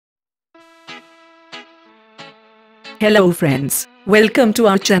Hello friends, welcome to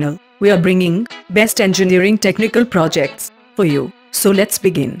our channel. We are bringing best engineering technical projects for you. So let's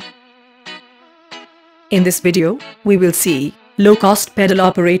begin. In this video, we will see low-cost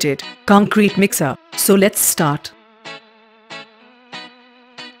pedal-operated concrete mixer. So let's start.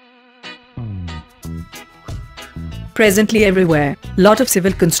 Presently everywhere, lot of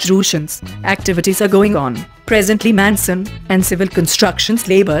civil constructions activities are going on. Presently Manson and civil constructions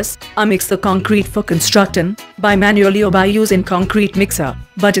laborers are mix the concrete for constructing by manually or by using concrete mixer.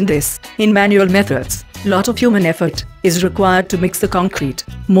 But in manual methods, lot of human effort is required to mix the concrete.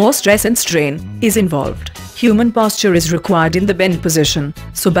 More stress and strain is involved. Human posture is required in the bend position,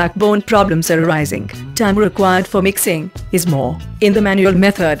 so backbone problems are arising. Time required for mixing is more. In the manual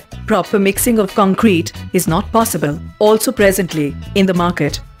method, proper mixing of concrete is not possible. Also presently, in the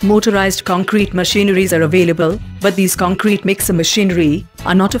market, motorized concrete machineries are available, but these concrete mixer machinery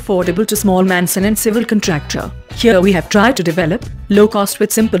are not affordable to small Manson and civil contractor. Here we have tried to develop low cost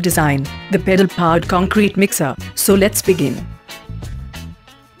with simple design, the pedal-powered concrete mixer. So let's begin.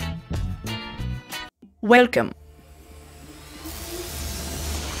 Welcome.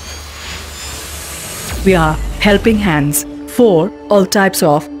 We are helping hands for all types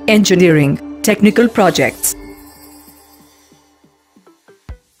of engineering technical projects.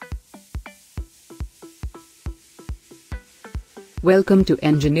 Welcome to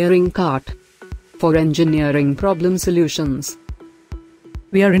Engineering Cart for engineering problem solutions.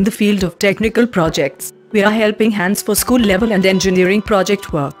 We are in the field of technical projects. We are helping hands for school level and engineering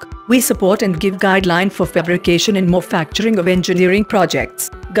project work. We support and give guideline for fabrication and manufacturing of engineering projects,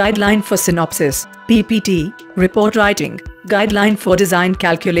 guideline for synopsis, PPT, report writing, guideline for design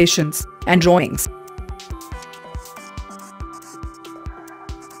calculations and drawings.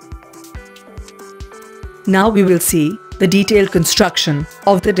 Now we will see the detailed construction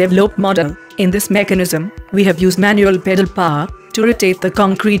of the developed model. In this mechanism, we have used manual pedal power to rotate the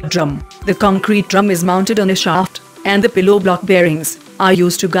concrete drum. The concrete drum is mounted on a shaft, and the pillow block bearings are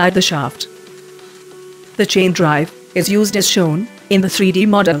used to guide the shaft. The chain drive is used as shown in the 3D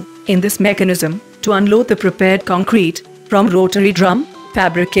model. In this mechanism, to unload the prepared concrete from rotary drum,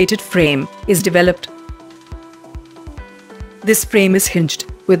 fabricated frame is developed. This frame is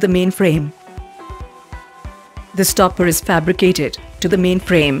hinged with the main frame. The stopper is fabricated to the main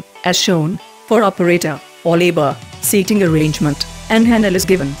frame as shown. For operator or labor, seating arrangement and handle is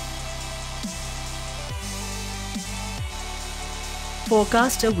given. Four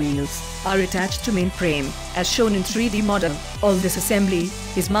caster wheels are attached to main frame as shown in 3D model. All this assembly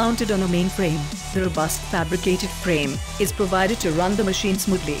is mounted on a main frame. The robust fabricated frame is provided to run the machine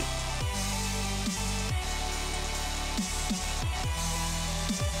smoothly.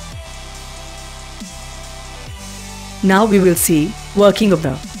 Now we will see working of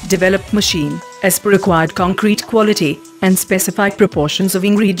the developed machine as per required concrete quality and specified proportions of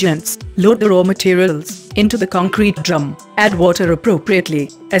ingredients. Load the raw materials into the concrete drum. Add water appropriately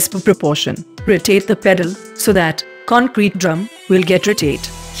as per proportion. Rotate the pedal so that concrete drum will get rotate.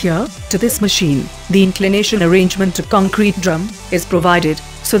 Here, to this machine, the inclination arrangement to concrete drum is provided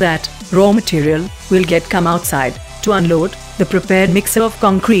so that raw material will come outside. To unload the prepared mixer of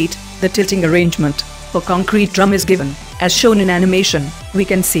concrete, the tilting arrangement for concrete drum is given. As shown in animation, we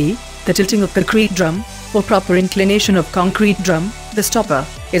can see the tilting of concrete drum. For proper inclination of concrete drum, the stopper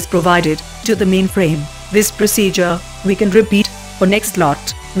is provided to the main frame. This procedure we can repeat for next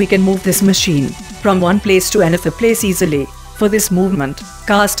lot. We can move this machine from one place to another place easily. For this movement,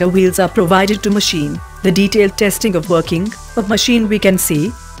 caster wheels are provided to machine. The detailed testing of working of machine we can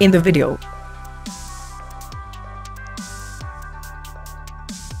see in the video.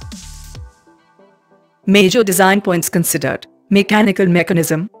 Major design points considered. Mechanical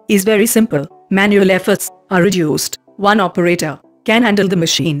mechanism is very simple. Manual efforts are reduced. One operator can handle the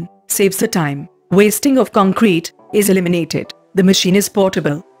machine, saves the time. Wasting of concrete is eliminated. The machine is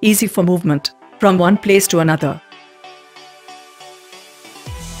portable, easy for movement from one place to another.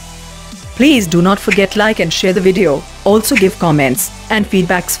 Please do not forget like and share the video. Also give comments and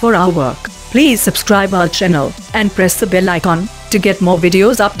feedbacks for our work. Please subscribe our channel and press the bell icon to get more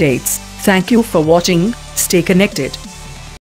videos updates. Thank you for watching. Stay connected.